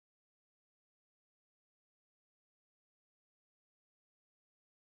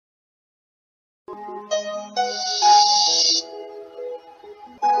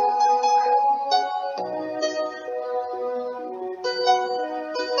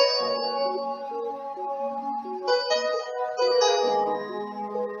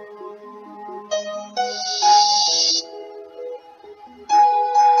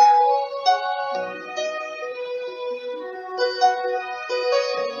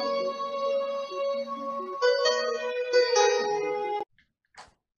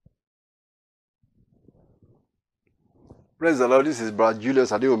Praise the Lord. This is Brother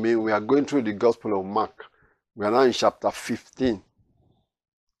Julius Adeomi. We are going through the Gospel of Mark. We are now in chapter 15.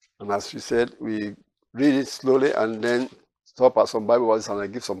 And as we said, we read it slowly and then stop at some Bible verses and I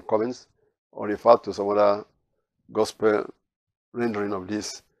give some comments or refer to some other gospel rendering of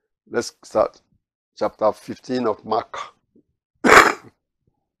this. Let's start chapter 15 of Mark. Praise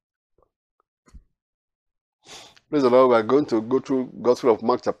the Lord. We are going to go through Gospel of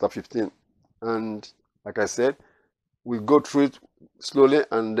Mark chapter 15. And like I said, we go through it slowly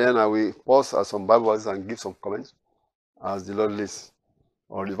and then I will pause at some Bible verses and give some comments as the Lord leads,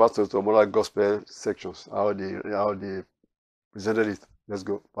 or refer to some other gospel sections, how they presented it. Let's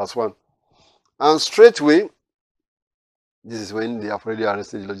go. Verse 1. And straightway, this is when they have already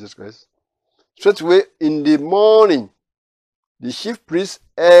arrested the Lord Jesus Christ. Straightway in the morning, the chief priests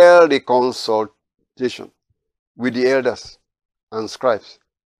held a consultation with the elders and scribes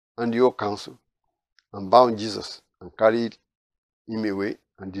and the whole council, and bound Jesus and carried him away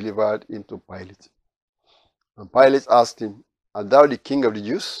and delivered him to Pilate. And Pilate asked him, Art thou the king of the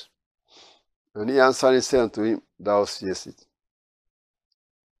Jews? And he answered and said unto him, Thou sayest it.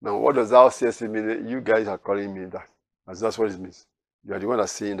 Now, what does thou sayest it mean? You guys are calling me that. That's what it means. You are the one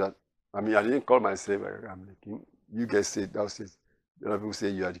that's saying that. I mean, I didn't call myself I'm the king. You guys say, Thou sayest. The other people say,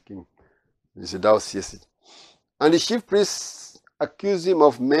 You are the king. And he said, Thou sayest it. And the chief priests accused him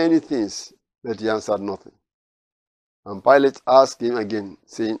of many things, but he answered nothing. And Pilate asked him again,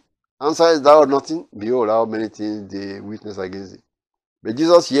 saying, Answerest thou nothing? Behold, how many things they witness against thee. But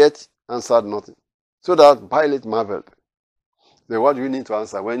Jesus yet answered nothing, so that Pilate marveled. Then what do you need to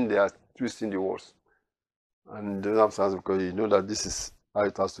answer when they are twisting the words? And don't have to answer because you know that this is how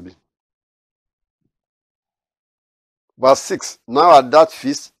it has to be. Verse 6. Now at that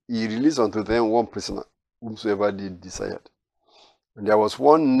feast he released unto them one prisoner, whomsoever they desired. And there was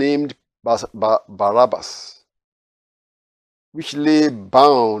one named Barabbas, which lay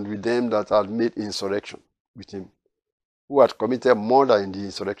bound with them that had made insurrection with him, who had committed murder in the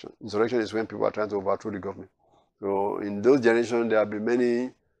insurrection. Insurrection is when people are trying to overthrow the government. So in those generations, there have been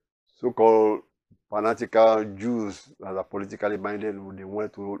many so-called fanatical Jews that are politically minded. They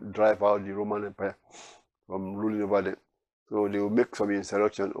wanted to drive out the Roman Empire from ruling over them. So they will make some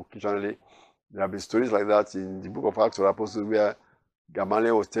insurrection occasionally. There have been stories like that in the book of Acts of Apostles where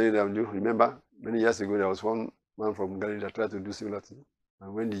Gamaliel was telling them, do you remember, many years ago, there was one man from Galilee that tried to do similar thing.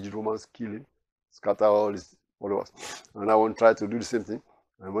 And when the Romans killed him, scatter all his followers. Another one tried to do the same thing.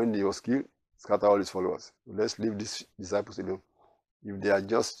 And when he was killed, scatter all his followers. So let's leave these disciples alone. If they are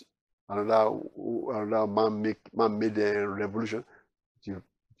just another man-made a revolution, it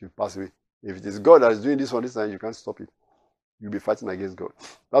will pass away. If it is God that is doing this one this time, you can't stop it. You'll be fighting against God.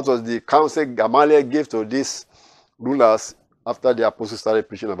 That was the counsel Gamaliel gave to these rulers after the apostles started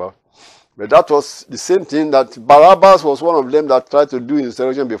preaching about. But that was the same thing that Barabbas was one of them that tried to do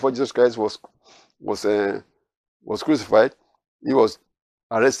insurrection before Jesus Christ was crucified. He was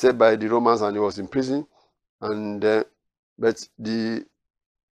arrested by the Romans and he was in prison. And but the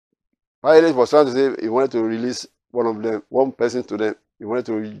Pilate was trying to say he wanted to release one person to them. He wanted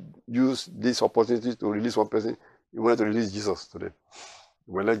to use this opportunity to release one person. He wanted to release Jesus to them.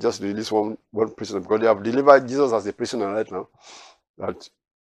 Well, let's just release one prisoner because they have delivered Jesus as a prisoner right now. That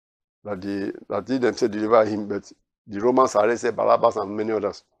they themselves deliver him, but the Romans arrested Barabbas and many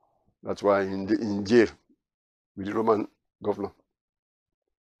others. That's why in jail with the Roman governor.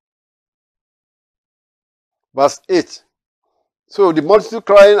 Verse 8. So the multitude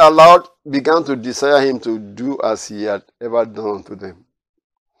crying aloud began to desire him to do as he had ever done unto them.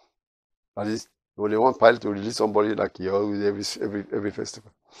 That is, they want Pilate to release somebody like he always every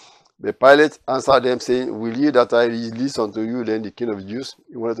festival. But Pilate answered them, saying, Will ye that I release unto you then the king of the Jews?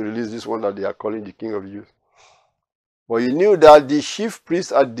 He wanted to release this one that they are calling the king of the Jews. For he knew that the chief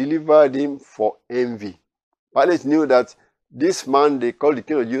priests had delivered him for envy. Pilate knew that this man they called the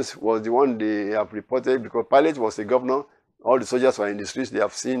king of the Jews was the one they have reported, because Pilate was a governor. All the soldiers were in the streets. They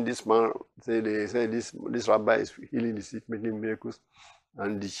have seen this man. They say this rabbi is healing the sick, making miracles.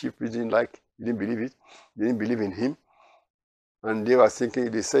 And the chief priest didn't believe it. They didn't believe in him. And they were thinking,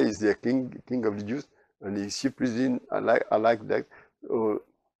 they say he's the king of the Jews, and the chief priest didn't like that. So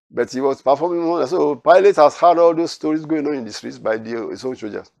But he was performing wonders. So Pilate has heard all those stories going on in the streets by his own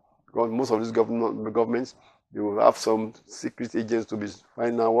soldiers. Because most of these governments, they will have some secret agents to be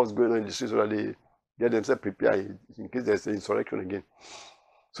finding out what's going on in the streets so that they get themselves prepared in case there's an insurrection again.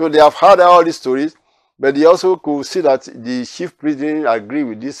 So they have heard all these stories, but they also could see that the chief priest didn't agree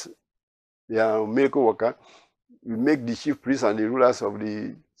with this. They are miracle worker. We make the chief priests and the rulers of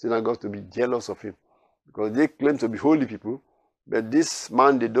the synagogue to be jealous of him because they claim to be holy people. But this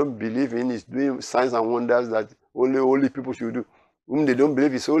man they don't believe in is doing signs and wonders that only holy people should do. Whom they don't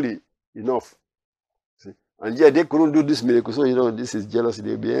believe is holy enough. See? And yet they couldn't do this miracle. So, this is jealousy.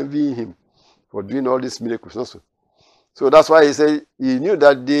 They'll be envying him for doing all these miracles also. So that's why he said he knew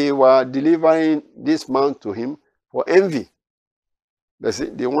that they were delivering this man to him for envy.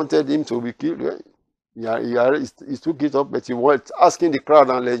 They wanted him to be killed. Right? He took it up, but he was asking the crowd,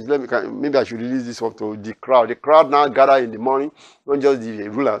 and maybe I should release this one to the crowd. The crowd now gathered in the morning, not just the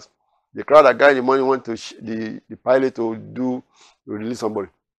rulers. The crowd that gathered in the morning went to the Pilate to release somebody.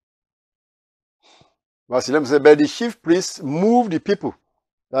 Verse 11 says, but the chief priests moved the people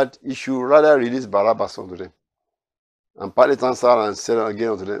that he should rather release Barabbas unto them. And Pilate answered and said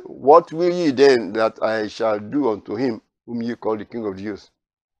again unto them, what will ye then that I shall do unto him whom ye call the King of the Jews?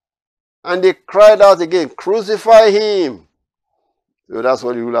 And they cried out again, crucify him. So that's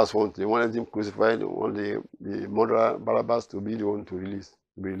what the rulers want. They wanted him crucified. They want the murderer Barabbas to be the one to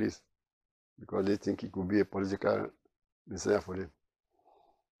be released. Because they think he could be a political messiah for them.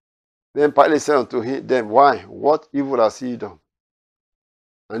 Then Pilate said unto them, why? What evil has he done?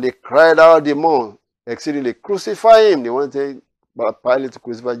 And they cried out the more exceedingly, crucify him. They wanted Pilate to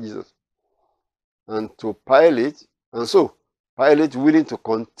crucify Jesus. And so Pilate, willing to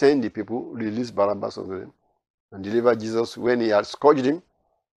content the people, released Barabbas unto them and delivered Jesus when he had scourged him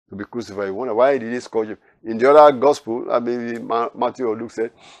to be crucified. You wonder why did he scourge him? In the other gospel, Matthew or Luke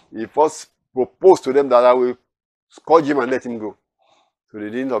said, he first proposed to them that I will scourge him and let him go. So they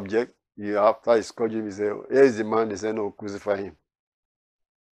didn't object. After he scourged him, he said, here is the man. They said, no, crucify him.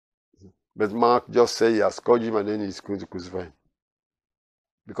 But Mark just said he has scourged him and then he's going to crucify him.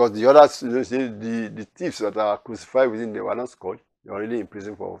 Because the others, the thieves that are crucified with him, they were not scourged. They were already in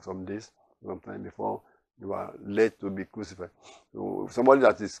prison for some days, some time before they were led to be crucified. So somebody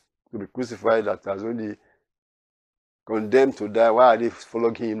that is to be crucified that has already condemned to die, why are they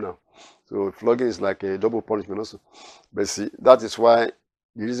flogging him now? So flogging is like a double punishment also. But see, that is why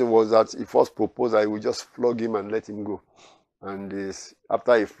the reason was that he first proposed that he would just flog him and let him go. And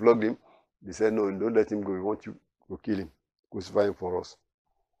after he flogged him, they said, no, don't let him go. We want you to kill him, crucify him for us.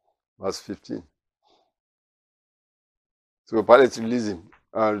 Verse 15. So Pilate released him,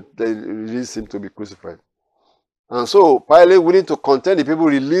 and they released him to be crucified. And so Pilate, willing to content the people,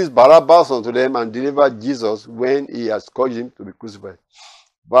 released Barabbas unto them and delivered Jesus when he had scourged him to be crucified.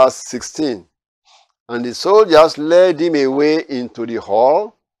 Verse 16. And the soldiers led him away into the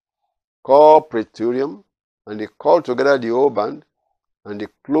hall called Praetorium, and they called together the whole band, and they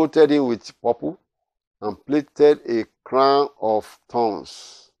clothed him with purple, and plaited a crown of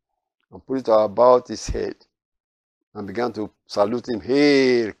thorns, and put it about his head, and began to salute him,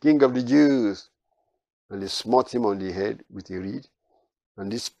 Hail, King of the Jews! And they smote him on the head with a reed,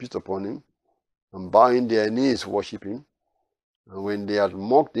 and they spit upon him, and bowing their knees worship him. And when they had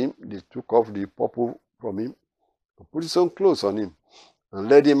mocked him, they took off the purple from him, and put his own clothes on him, and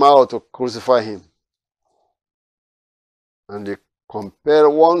led him out to crucify him. And they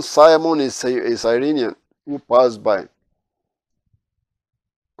compelled one Simon, a Cyrenian, who passed by,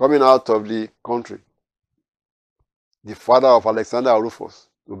 coming out of the country, the father of Alexander and Rufus,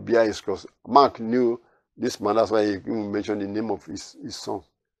 to bear his cross. Mark knew this man, that's why he even mentioned the name of his son.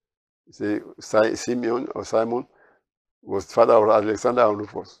 He said Simeon or Simon was the father of Alexander and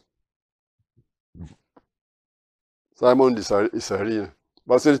Rufus. Simon is Cyrenian.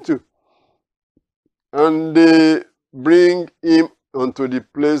 Verse 32. And they bring him unto the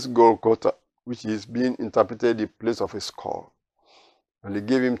place Golgotha, which is being interpreted the place of a skull. And they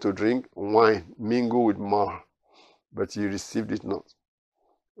gave him to drink wine mingled with myrrh, but he received it not.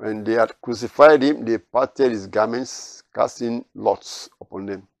 When they had crucified him, they parted his garments, casting lots upon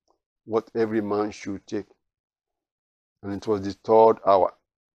them, what every man should take. And it was the 3rd hour,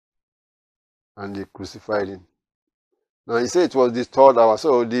 and they crucified him. Now he said it was the 3rd hour,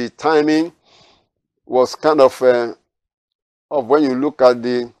 so the timing was kind of when you look at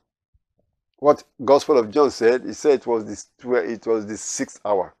what Gospel of John said. He said it was the 6th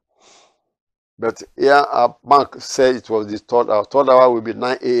hour. But here Mark said it was the 3rd hour. 3rd hour will be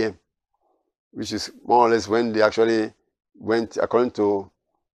 9 a.m., which is more or less when they actually went, according to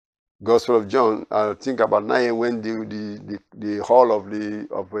Gospel of John, I think about 9 a.m. when the hall of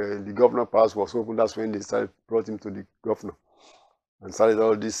the governor palace was open. That's when they brought him to the governor and started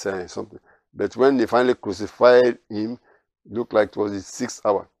all this something. But when they finally crucified him, it looked like it was the 6th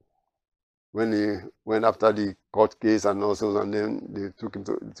hour. When he went after the court case and also, and then they took him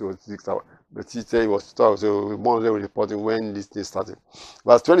to it was 6th hour. But he said it was 12, so more or less reporting when this thing started.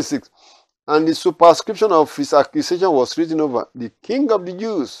 Verse 26. And the superscription of his accusation was written over, the King of the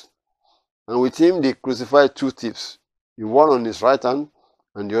Jews. And with him they crucified 2 thieves, the one on his right hand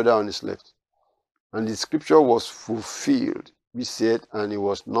and the other on his left. And the scripture was fulfilled, we said, and it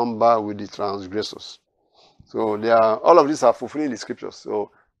was numbered with the transgressors. So all of these are fulfilling the scriptures.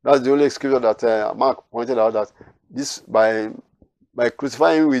 So that's the only scripture that Mark pointed out, that this by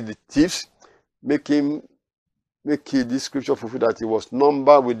crucifying with the thieves, make this scripture fulfill, that he was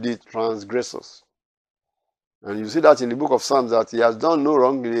numbered with the transgressors. And you see that in the book of Psalms, that he has done no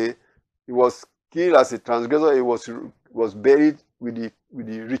wrong. He was killed as a transgressor. He was buried with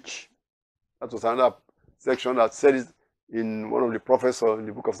the rich. That was another section that said it in one of the prophets in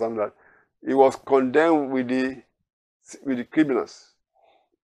the book of Psalms, that he was condemned with the criminals.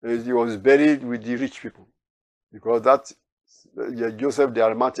 And he was buried with the rich people, because that Joseph the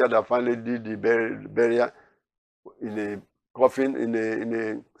Arimathea that finally did the burial in a coffin, in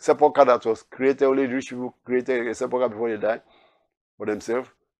a sepulchre that was created. Only rich people created a sepulchre before they died for themselves.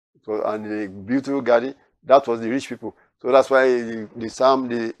 So, and in a beautiful garden, that was the rich people. So that's why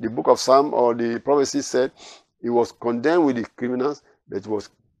the book of Psalm or the prophecy said he was condemned with the criminals, but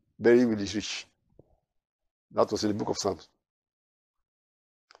was buried with the rich. That was in the book of Psalms.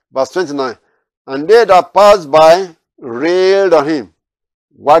 Verse 29. And they that passed by railed on him,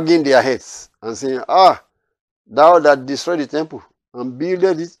 wagging their heads, and saying, Ah, thou that destroyed the temple and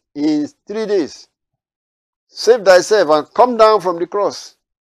builded it in 3 days, save thyself and come down from the cross.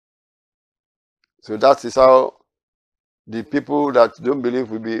 So that is how the people that don't believe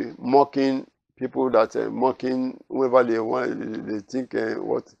will be mocking people that mocking whoever they want. They think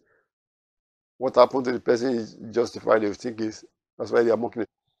what happened to the person is justified. They think that's why they are mocking it.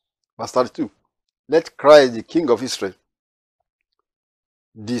 Verse 32. Let Christ, the King of Israel,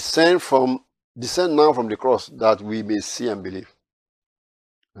 descend now from the cross, that we may see and believe.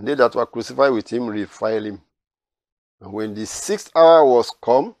 And they that were crucified with him reviled him. And when the 6th hour was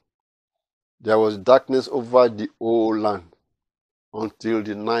come, there was darkness over the whole land until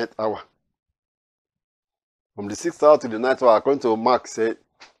the 9th hour. From the 6th hour to the 9th hour, according to Mark, said,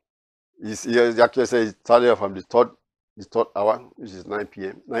 he actually said it started from the third hour, which is 9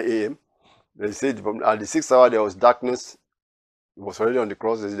 a.m. They said at the 6th hour there was darkness. It was already on the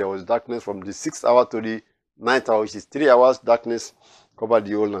cross. There was darkness from the 6th hour to the 9th hour, which is 3 hours. Darkness covered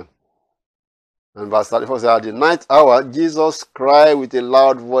the whole land. And verse 34 says, at the 9th hour, Jesus cried with a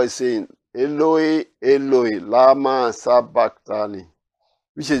loud voice, saying, Eloi, Eloi, lama sabachthani,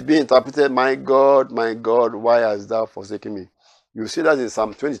 which is being interpreted, my God, why hast thou forsaken me? You see that in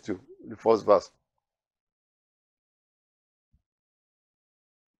Psalm 22, the first verse.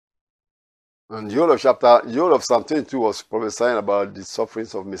 And the whole of Psalm 22 was prophesying about the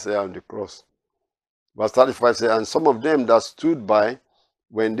sufferings of Messiah on the cross. Verse 35 says, and some of them that stood by,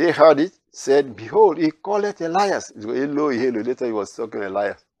 when they heard it, said, Behold, he calleth Elias. Eloi, Eloi. Later he was talking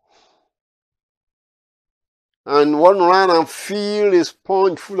Elias. And one ran and filled a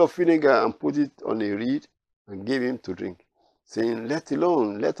sponge full of vinegar and put it on a reed and gave him to drink, saying, Let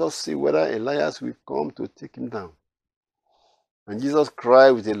alone, let us see whether Elias will come to take him down. And Jesus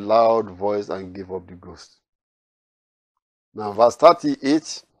cried with a loud voice and gave up the ghost. Now, verse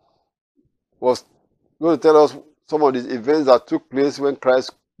 38 was going to tell us some of the events that took place when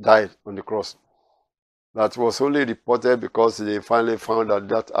Christ died on the cross. That was only reported because they finally found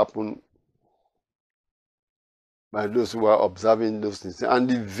that happened by those who were observing those things. And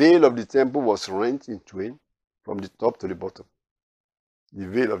the veil of the temple was rent in twain from the top to the bottom. The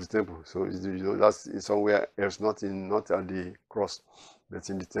veil of the temple. So that's in somewhere else, not at the cross, but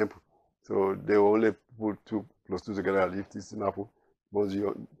in the temple. So they were only put 2 plus 2 together. If this didn't happen,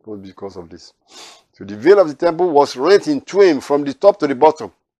 it was because of this. So the veil of the temple was rent in twain from the top to the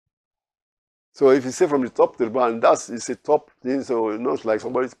bottom. So if you say from the top to the bottom, it's a top thing. So it's not like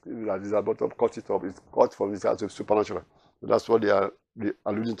somebody that is about to cut it up. It's cut from this to supernatural. So that's what they are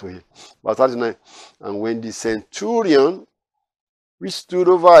alluding to here. Verse 39. And when the centurion which stood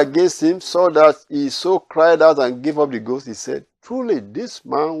over against him saw that he so cried out and gave up the ghost, he said, Truly, this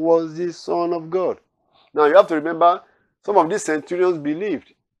man was the Son of God. Now you have to remember, some of these centurions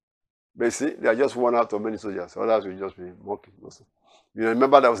believed. But you see, they are just one out of many soldiers. Others will just be mocking. Also. You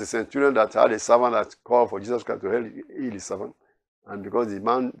remember there was a centurion that had a servant that called for Jesus Christ to heal his servant. And because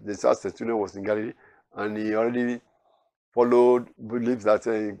the centurion was in Galilee, and he already followed, believed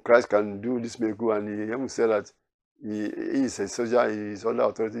that Christ can do this miracle, and he even said that he is a soldier, he is under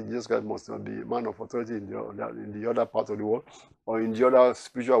authority. Jesus Christ must not be a man of authority in the other part of the world, or in the other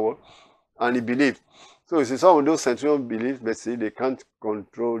spiritual world, and he believed. So you see, some of those centurions believe, but see, they can't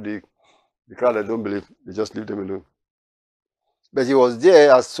control the crowd that don't believe. They just leave them alone. But he was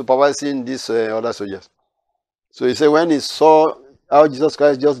there as supervising these other soldiers. So he said when he saw how Jesus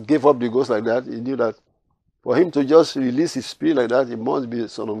Christ just gave up the ghost like that, he knew that for him to just release his spirit like that, he must be the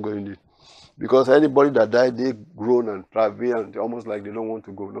Son of God indeed. Because anybody that died, they groan and travail and almost like they don't want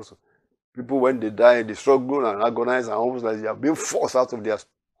to go. No, so people, when they die, they struggle and agonize and almost like they are being forced out of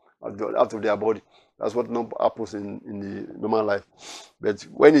their body. That's what happens in the normal life. But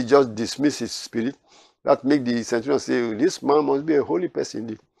when he just dismisses his spirit, that makes the centurion say, this man must be a holy person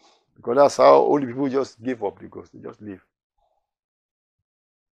indeed. Because that's how holy people just give up the ghost. They just leave.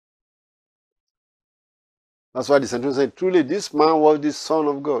 That's why the centurion said, truly, this man was the Son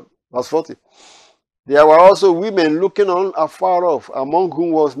of God. Verse 40. There were also women looking on afar off, among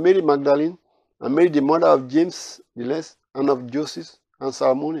whom was Mary Magdalene, and Mary the mother of James the Less, and of Joseph and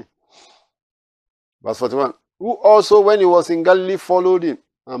Salmone. Verse 41. Who also, when he was in Galilee, followed him,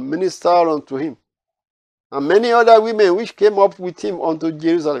 and ministered unto him. And many other women which came up with him unto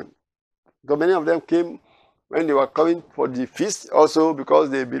Jerusalem. Because many of them came when they were coming for the feast, also because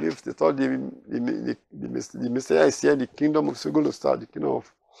they believed, they thought the Messiah is here, the kingdom is going to start, the kingdom of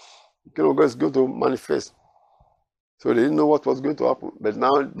God is going to manifest. So they didn't know what was going to happen. But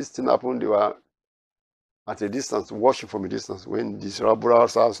now this thing happened, they were at a distance, watching from a distance, when these rabble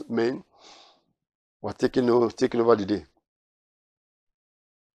men were taking over the day.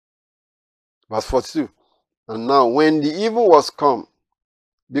 Verse 42. And now when the evening was come,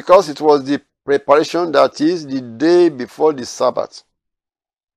 because it was the preparation, that is, the day before the Sabbath.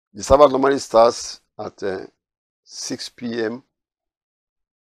 The Sabbath normally starts at 6 p.m.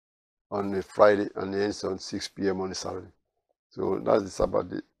 on a Friday and ends on 6 p.m. on a Saturday. So that's the Sabbath,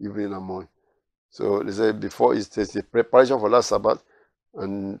 the evening and morning. So they say before it's the preparation for that Sabbath.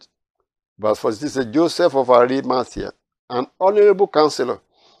 And verse 46 says, Joseph of Arimathea, an honorable counselor,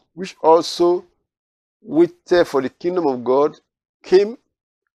 which also waited for the kingdom of God, came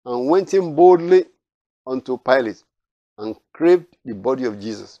and went in boldly unto Pilate and craved the body of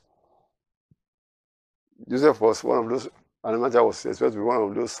Jesus. Joseph was one of those, Arimathea was supposed to be one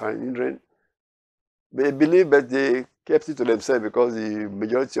of those Sanhedrin. They believed, but they kept it to themselves because the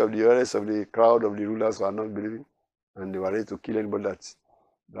majority of the rest of the crowd of the rulers were not believing, and they were ready to kill anybody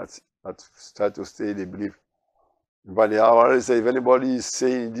that tried to say they believe. But they already say if anybody is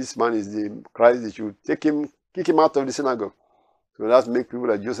saying this man is the Christ, they should kick him out of the synagogue. So that makes people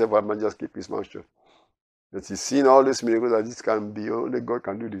like Joseph might just keep his mouth shut. That he's seen all these miracles that this can be, only God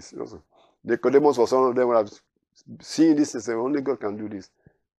can do this. Also, Nicodemus was one of them who have seen this and said, only God can do this.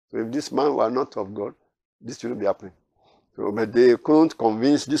 So if this man were not of God, this shouldn't be happening. So, but they couldn't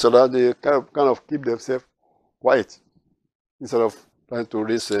convince this or that. They kind of keep themselves quiet instead of trying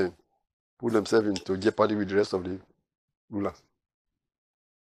to put themselves into jeopardy with the rest of the rulers.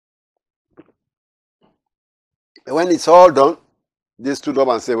 And when it's all done, they stood up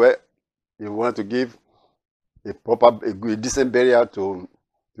and said, well, they wanted to give a decent burial to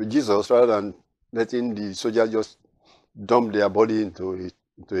Jesus rather than letting the soldiers just dump their body into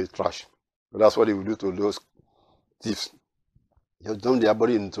a trash. So that's what they would do to those thieves. Just dump their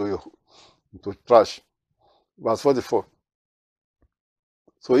body into trash. Verse 44.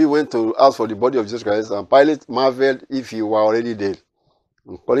 So he went to ask for the body of Jesus Christ, and Pilate marveled if he were already dead.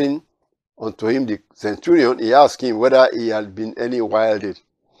 And calling unto him the centurion, he asked him whether he had been any while dead.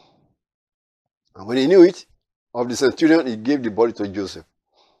 And when he knew it of the centurion, he gave the body to Joseph.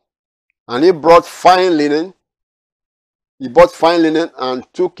 And he brought fine linen. He bought fine linen and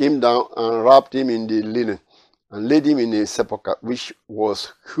took him down and wrapped him in the linen and laid him in a sepulchre which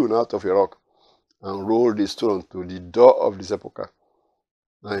was hewn out of a rock, and rolled the stone to the door of the sepulchre.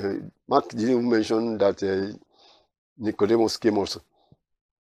 And Mark didn't mention that Nicodemus came also.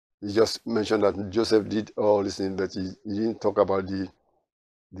 He just mentioned that Joseph did all these things, but he didn't talk about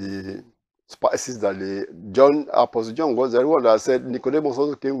the spices that Apostle John was the one that said Nicodemus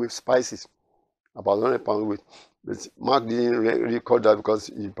also came with spices, about 100 pounds weight. But Mark didn't record that because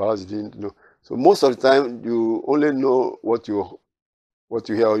he perhaps didn't know. So most of the time, you only know what you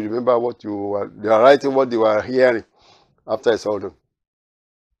hear, or you remember they are writing what they were hearing after it's all done.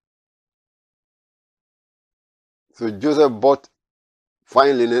 So Joseph bought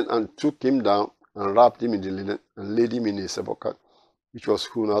fine linen and took him down and wrapped him in the linen and laid him in a sepulchre which was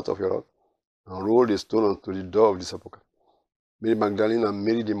hewn out of a rock, and rolled a stone unto the door of the sepulchre. Mary Magdalene and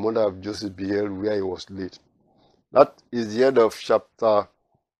Mary, the mother of Joseph, beheld where he was laid. That is the end of chapter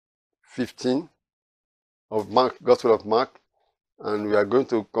 15 of Mark, Gospel of Mark, and we are going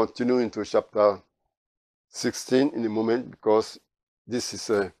to continue into chapter 16 in a moment, because this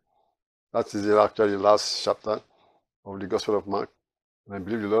is actually the last chapter of the Gospel of Mark. And I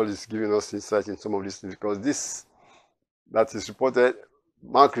believe the Lord is giving us insight in some of these things, because this that is reported,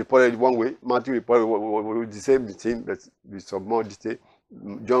 Mark reported one way, Matthew reported the same thing, but with some more detail.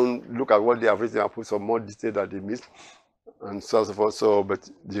 John, look at what they have written and put some more detail that they missed, and so on and so forth. So, but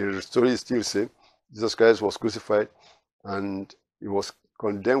the story is still the same. Jesus Christ was crucified, and he was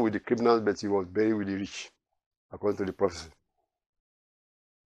condemned with the criminals, but he was buried with the rich, according to the prophecy.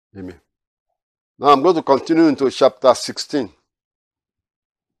 Amen. Now I'm going to continue into chapter 16.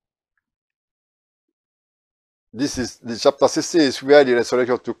 This is the chapter 16 is where the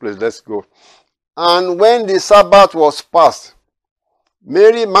resurrection took place. Let's go. And when the Sabbath was past,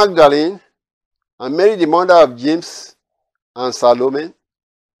 Mary Magdalene and Mary the mother of James and Salome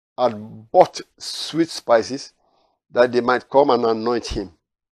had bought sweet spices that they might come and anoint him.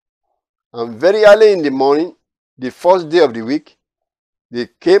 And very early in the morning, the first day of the week, they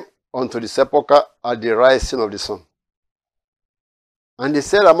came unto the sepulchre at the rising of the sun. And they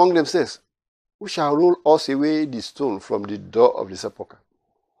said among themselves, who shall roll us away the stone from the door of the sepulchre?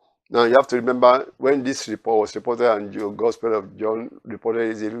 Now you have to remember, when this report was reported, and the Gospel of John reported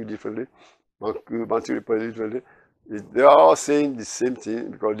it a little differently, Matthew reported it differently, they are all saying the same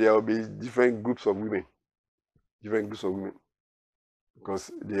thing, because there will be different groups of women.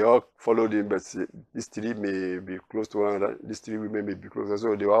 Because they all followed him, but these three may be close to one another, these three women may be closer.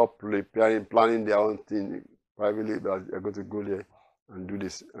 So they were all planning their own thing privately, that they're going to go there and do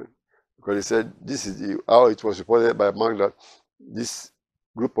this. Because they said, this is how it was reported by Mark, that this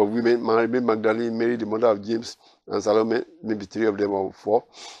group of women, Mary Magdalene, Mary the mother of James, and Salome, maybe three of them or four,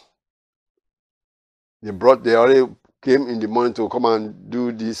 they already came in the morning to come and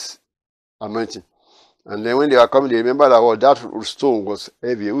do this anointing. And then when they were coming, they remember that that stone was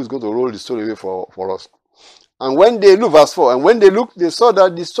heavy. Who's going to roll the stone away for us? And when they looked, verse 4, and when they looked, they saw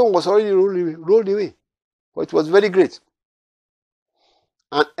that the stone was already rolled away. For it was very great.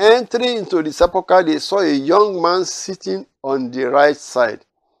 And entering into the sepulchre, they saw a young man sitting on the right side,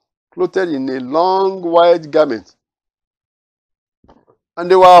 clothed in a long white garment.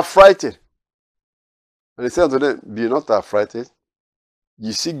 And they were affrighted. And he said unto them, be not affrighted.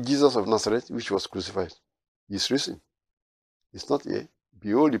 Ye seek Jesus of Nazareth, which was crucified. He is risen. He's not here.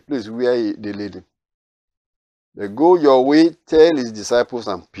 Behold the place where they laid him. Then go your way, tell his disciples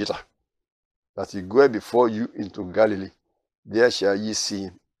and Peter, that he goeth before you into Galilee. There shall ye see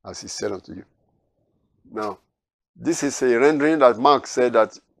him, as he said unto you. Now, this is a rendering that Mark said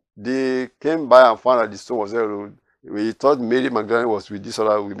that they came by and found that the stone was there. We thought Mary Magdalene was with these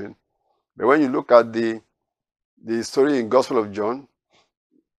other women. But when you look at the story in Gospel of John,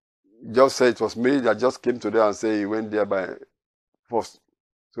 just said it was Mary that just came to there and said he went there by first.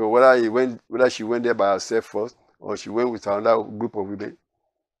 So whether she went there by herself first, or she went with another group of women,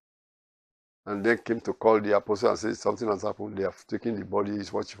 and then came to call the apostle and say something has happened. They have taken the body,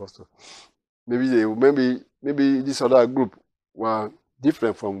 is what she was told. Maybe this other group were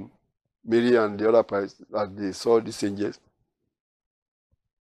different from Mary and the other parts that they saw these angels.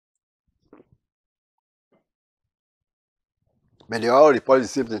 But they all reported the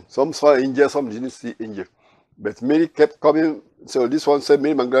same thing. Some saw angels, some didn't see angels. But Mary kept coming. So this one said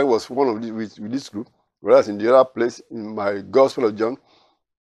Mary Magdalene was one of with this group. Whereas in the other place, in my Gospel of John,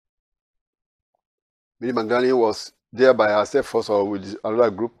 Mary Magdalene was there by herself first, or with another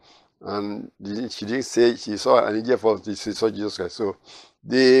group. And she didn't say she saw an angel first, she saw Jesus Christ. So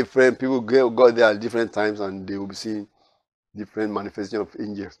different people got there at different times, and they will be seeing different manifestations of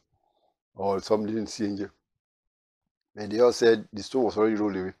angels. Or some didn't see angels. And they all said the stone was already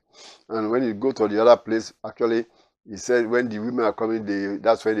rolled away. And when you go to the other place, actually, he said when the women are coming,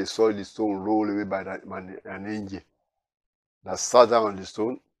 that's when they saw the stone roll away by an angel that sat down on the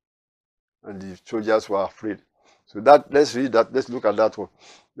stone, and the soldiers were afraid. So let's read that. Let's look at that one.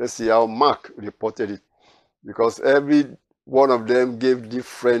 Let's see how Mark reported it, because every one of them gave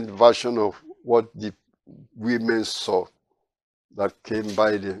different version of what the women saw that came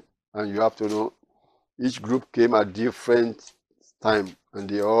by them, and you have to know. Each group came at different time, and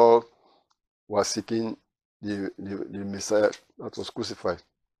they all were seeking the Messiah that was crucified.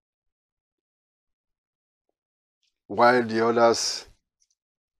 While the others,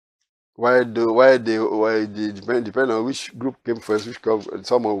 depending on which group came first, which come,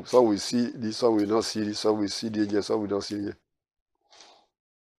 some will see this, some will not see this, some will see the angel, some will not see it.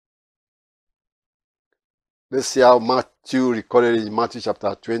 Let's see how Matthew recorded in Matthew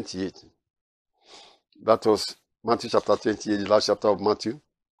chapter 28. That was Matthew chapter 28, the last chapter of Matthew.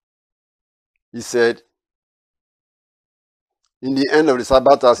 He said, in the end of the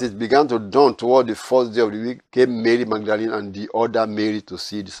Sabbath, as it began to dawn toward the first day of the week, came Mary Magdalene and the other Mary to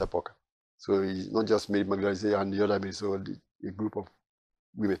see the sepulchre. So it's not just Mary Magdalene and the other Mary, so a group of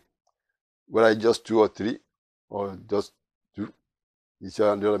women. Whether just 2 or 3, or just 2, each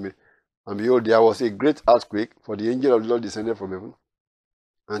other and the other Mary. And behold, there was a great earthquake, for the angel of the Lord descended from heaven,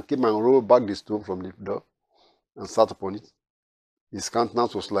 and came and rolled back the stone from the door, and sat upon it. His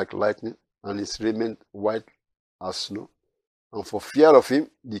countenance was like lightning, and his raiment white as snow. And for fear of him,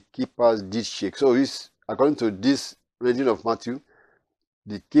 the keepers did shake. So according to this reading of Matthew,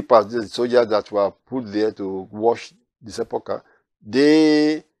 the keepers, the soldiers that were put there to watch the sepulchre,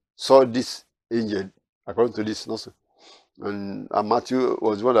 they saw this angel, according to this also. And Matthew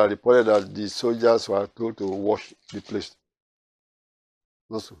was one that reported that the soldiers were told to wash the place.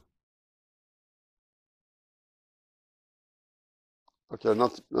 Also. Okay,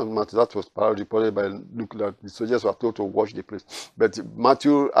 not Matthew, that was reported by Luke that the soldiers were told to wash the place. But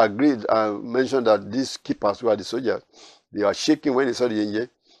Matthew agreed and mentioned that these keepers who are the soldiers, they were shaking when they saw the angel,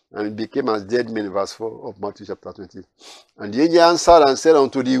 and became as dead men in verse 4 of Matthew chapter 20. And the angel answered and said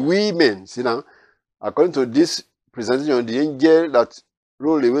unto the women, see now, according to this presentation, the angel that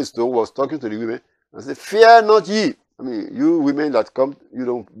rolled away stone was talking to the women and said, fear not ye. I mean, you women that come, you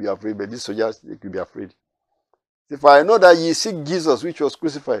don't be afraid, but these soldiers, they could be afraid. If I know that ye seek Jesus, which was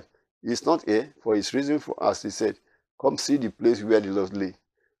crucified, he is not here, for his risen, for, as he said, come see the place where the Lord lay.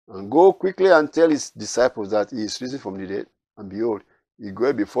 And go quickly and tell his disciples that he is risen from the dead. And behold, he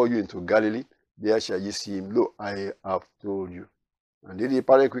goeth before you into Galilee, there shall ye see him. Lo, I have told you. And they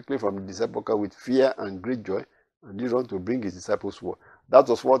departed quickly from the sepulchre with fear and great joy, and did run to bring his disciples word. That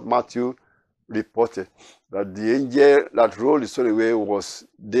was what Matthew reported, that the angel that rolled the stone away was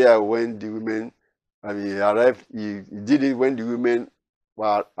there when the women, he arrived. He did it when the women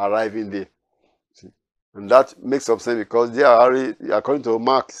were arriving there. See? And that makes some sense because they are already, according to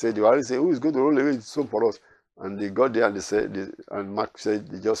Mark, said they were already saying, who is going to roll away the stone for us? And they got there and they said, and Mark said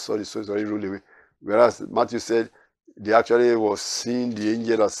they just saw the stone already rolled away. Whereas Matthew said they actually was seeing the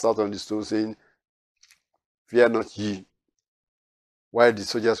angel that sat on the stone saying, fear not ye. While the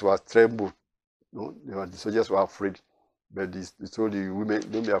soldiers were trembled, no, the soldiers were afraid. But they told the women,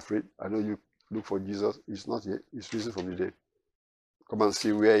 don't be afraid. I know you look for Jesus. He's not here. He's risen from the dead. Come and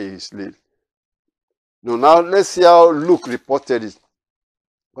see where he is laid. Now let's see how Luke reported it.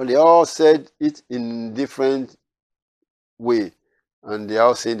 Well, they all said it in different way, and they are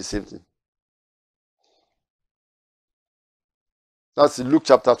all saying the same thing. That's Luke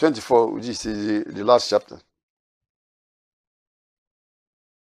chapter 24, which is the last chapter.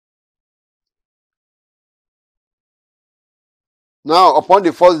 Now, upon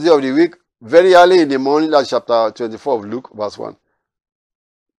the first day of the week, very early in the morning, that's chapter 24 of Luke, verse 1.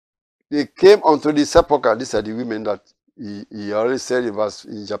 They came unto the sepulchre. These are the women that he already said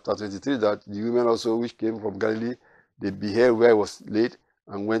in chapter 23 that the women also which came from Galilee, they beheld where it was laid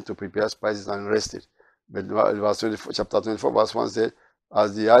and went to prepare spices and rested. But verse 24, chapter 24, verse 1 said,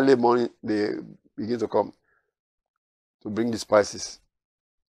 as the early morning, they begin to come to bring the spices.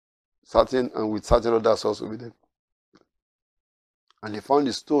 Certain and with certain others also with them. And they found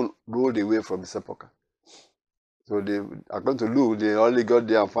the stone rolled away from the sepulchre. So they, according to Luke, they only got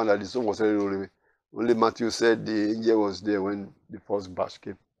there and found that the stone was already rolled away. Only Matthew said the angel was there when the first batch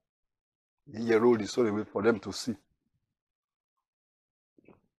came. The angel rolled the stone away for them to see.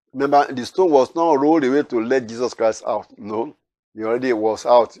 Remember, the stone was not rolled away to let Jesus Christ out. No, he already was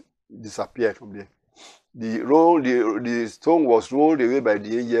out, disappeared from there. The stone was rolled away by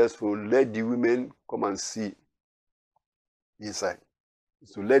the angels to let the women come and see inside.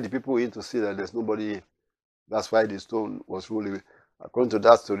 To let the people in to see that there's nobody in. That's why the stone was rolled away. According to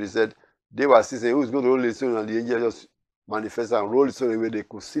that story, said they were still saying, who's going to roll the stone? And the angel just manifested and rolled the stone away. They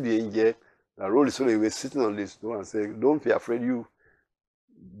could see the angel that rolled the stone away sitting on the stone and say, don't be afraid, you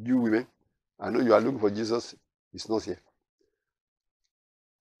women. I know you are looking for Jesus. He's not here.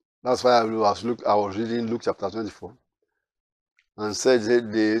 That's why I was reading Luke chapter 24 and said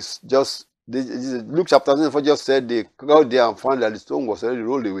Luke chapter 24 just said they got there and found that the stone was already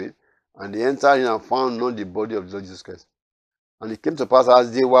rolled away, and they entered in and found not the body of the Lord Jesus Christ. And it came to pass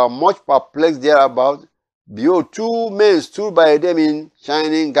as they were much perplexed thereabout, behold, 2 men stood by them in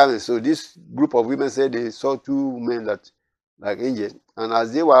shining garments. So this group of women said they saw 2 men that like angels, and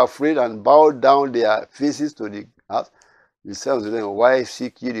as they were afraid and bowed down their faces to the earth, he said unto them, why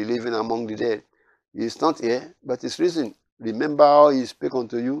seek ye the living among the dead? He is not here, but is risen. Remember how he spake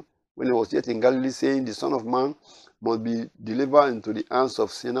unto you when he was yet in Galilee, saying, the Son of Man must be delivered into the hands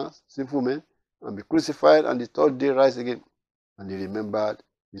of sinners, sinful men, and be crucified, and the third day rise again. And he remembered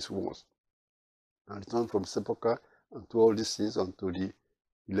his words, and returned from sepulchre, and to all these things unto the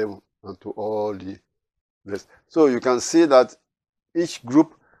 11, and to all the rest. So you can see that each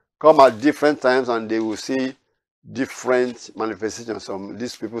group come at different times, and they will see different manifestations. Some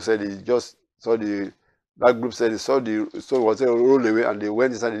these people said they just saw that group said they saw the stone was rolled away, and they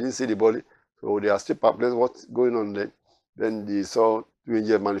went inside, they didn't see the body. So they are still perplexed what's going on there. Then they saw two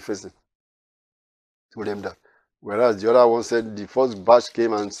angels manifesting. Told them that. Whereas the other one said the first batch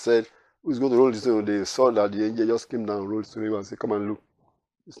came and said, who's going to roll this stone? They saw that the angel just came down and rolled to him and said, come and look.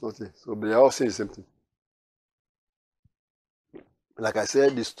 It's not here. So they all say the same thing. Like I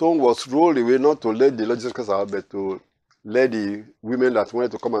said, the stone was rolled away not to let the Lord Jesus Christ out, but to let the women that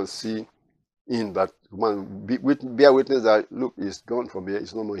wanted to come and see in that man bear witness that, look, it's gone from here,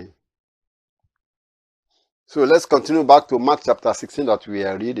 it's no more here. So let's continue back to Mark chapter 16 that we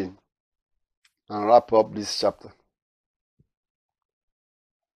are reading and wrap up this chapter.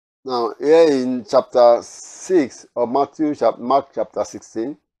 Now, here in chapter 6 of Mark chapter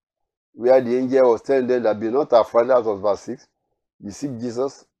 16, where the angel was telling them that be not afraid, that was verse 6. You see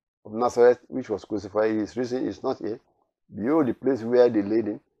Jesus of Nazareth, which was crucified, his reason is not here. Behold the place where they laid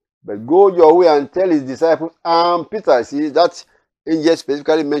him. But go your way and tell his disciples and Peter. See, that angel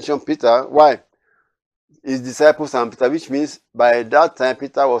specifically mentioned Peter. Why? His disciples and Peter, which means by that time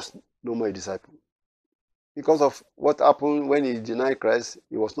Peter was no more a disciple. Because of what happened when he denied Christ,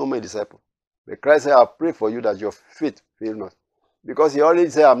 he was no more a disciple. But Christ said, I pray for you that your faith fail not. Because he already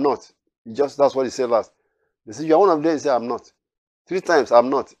said, I'm not. That's what he said last. They said, you're one of them. He said, I'm not. 3 times, I'm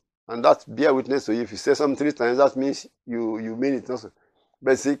not. And that bear witness to you. If you say something 3 times, that means you mean it also.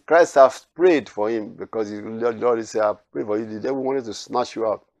 But see, Christ has prayed for him because the Lord said, I pray for you. The devil wanted to snatch you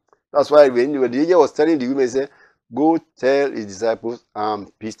out. That's why when the angel was telling the women, he said, go tell his disciples,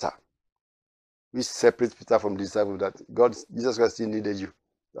 Peter. Which separates Peter from the disciples, that Jesus Christ still needed you.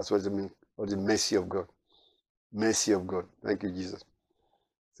 That's what it means. Or the mercy of God. Mercy of God. Thank you, Jesus.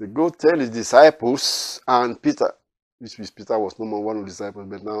 So go tell his disciples and Peter, which means Peter was no more one of the disciples,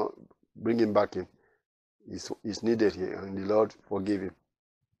 but now bring him back in. He's needed here, and the Lord forgave him.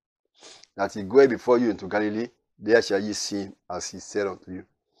 That he go before you into Galilee, there shall ye see him, as he said unto you.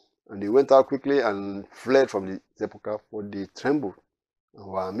 And they went out quickly and fled from the sepulchre, for they trembled and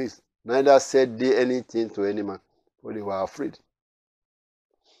were amazed. Neither said they anything to any man, for they were afraid.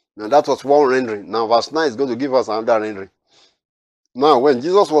 Now that was one rendering. Now verse 9 is going to give us another rendering. Now when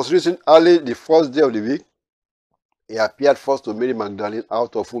Jesus was reaching early the first day of the week, he appeared first to Mary Magdalene,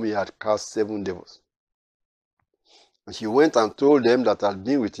 out of whom he had cast 7 devils. And she went and told them that had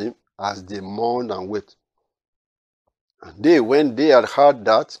been with him, as they mourned and wept. And they, when they had heard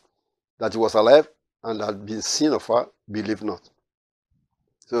that he was alive and had been seen of her, believed not.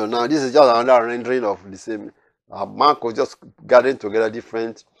 So now this is just another rendering of the same. Mark was just gathering together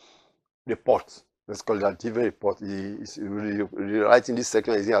different reports. Let's call it a different report. He's rewriting this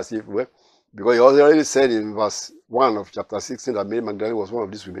section as if, well, because he already said in verse 1 of chapter 16 that Mary Magdalene was one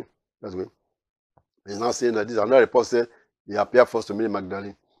of these women. That's way. He's now saying that this another report said he appeared first to Mary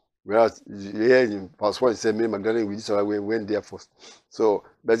Magdalene. Whereas here in verse 1 it said Mary Magdalene with this other way went there first. So,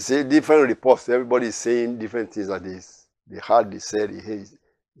 but you see different reports. Everybody is saying different things that they heard, they said, he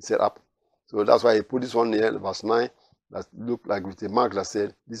said up. So that's why he put this one here, verse 9, that looked like with a mark that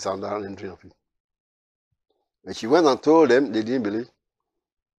said, this is another entry of it. And she went and told them, they didn't believe.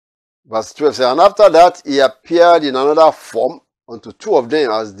 Verse 12 says, and after that he appeared in another form unto 2 of them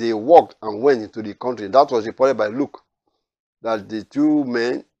as they walked and went into the country. That was reported by Luke, that the 2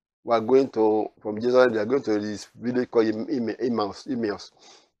 men were going from Jerusalem, they are going to this village called Emmaus.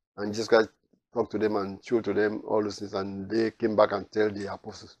 And Jesus Christ talked to them and showed to them all those things, and they came back and tell the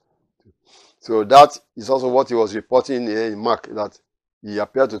apostles. So that is also what he was reporting here in Mark, that he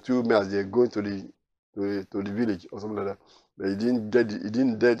appeared to 2 men as they are going to the village or something like that. But he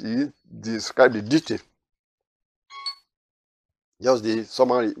didn't describe the detail. Just the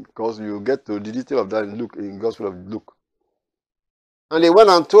summary, because you get to the detail of that in Gospel of Luke. And they went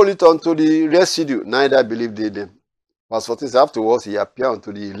and told it unto the residue, neither believed they them. Verse 14 says, afterwards he appeared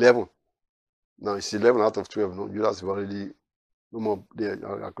unto the 11. Now it's 11 out of 12. No, Judas is already no more there.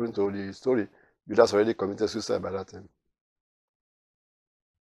 According to the story, Judas already committed suicide by that time.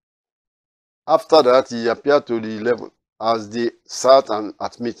 After that, he appeared to the 11 as they sat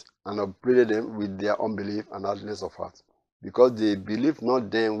at meat, and upbraided them with their unbelief and hardness of heart, because they believed not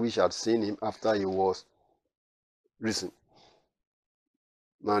them which had seen him after he was risen.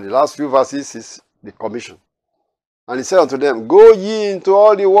 Now, the last few verses is the commission. And he said unto them, Go ye into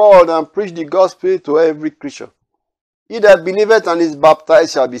all the world and preach the gospel to every creature. He that believeth and is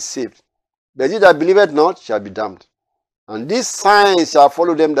baptized shall be saved, but he that believeth not shall be damned. And these signs shall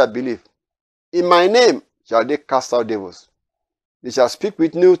follow them that believe. In my name shall they cast out devils. They shall speak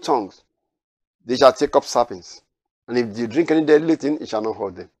with new tongues. They shall take up serpents. And if they drink any deadly thing, it shall not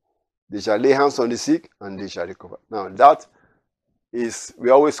hurt them. They shall lay hands on the sick, and they shall recover. Now, that is, we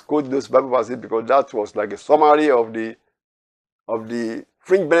always quote those Bible verses because that was like a summary of the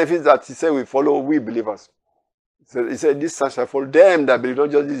fringe benefits that he said we follow, we believers. So he said, this shall follow them that believe,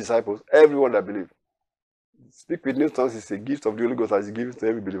 not just these disciples, everyone that believes. Speak with new tongues is a gift of the Holy Ghost that is given to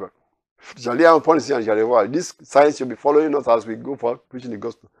every believer. Shall lay hands upon the sick and shall recover. These signs should be following us as we go for preaching the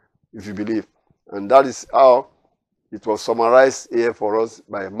gospel, if you believe. And that is how it was summarized here for us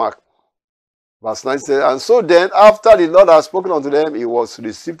by Mark. Verse 9 says, And so then, after the Lord had spoken unto them, he was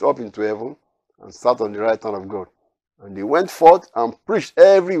received up into heaven and sat on the right hand of God. And they went forth and preached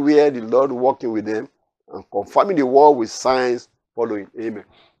everywhere, the Lord working with them and confirming the word with signs following. Amen.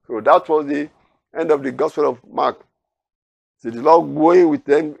 So that was the end of the Gospel of Mark. So the Lord going with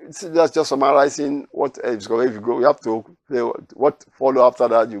them. That's just summarizing what is going. If you go, you have to say what follow after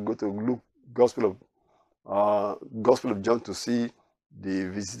that. You go to Luke, Gospel of John, to see the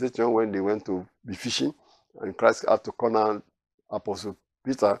visitation when they went to be fishing, and Christ had to corner Apostle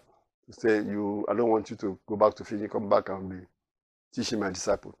Peter to say, I don't want you to go back to fishing, come back and be teaching my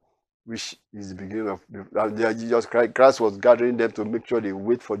disciples, which is the beginning of Christ was gathering them to make sure they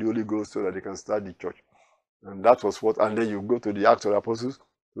wait for the Holy Ghost so that they can start the church. And that was what, and then you go to the Acts of the Apostles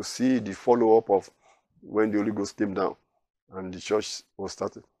to see the follow-up of when the Holy Ghost came down and the church was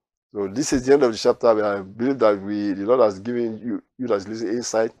started. So this is the end of the chapter. Where I believe that the Lord has given you that's listening,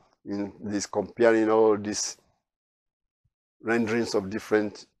 insight in this, comparing all these renderings of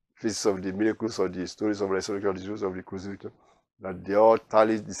different phases of the miracles or the stories of resurrection, or the stories of the crucifixion, that they all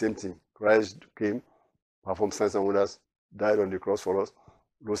tally the same thing. Christ came, performed signs and wonders, died on the cross for us,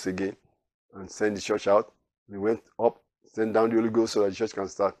 rose again, and sent the church out. We went up, sent down the Holy Ghost so that the church can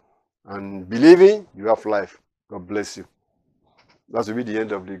start. And believing, you have life. God bless you. That will be the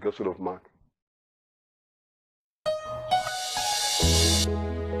end of the Gospel of Mark.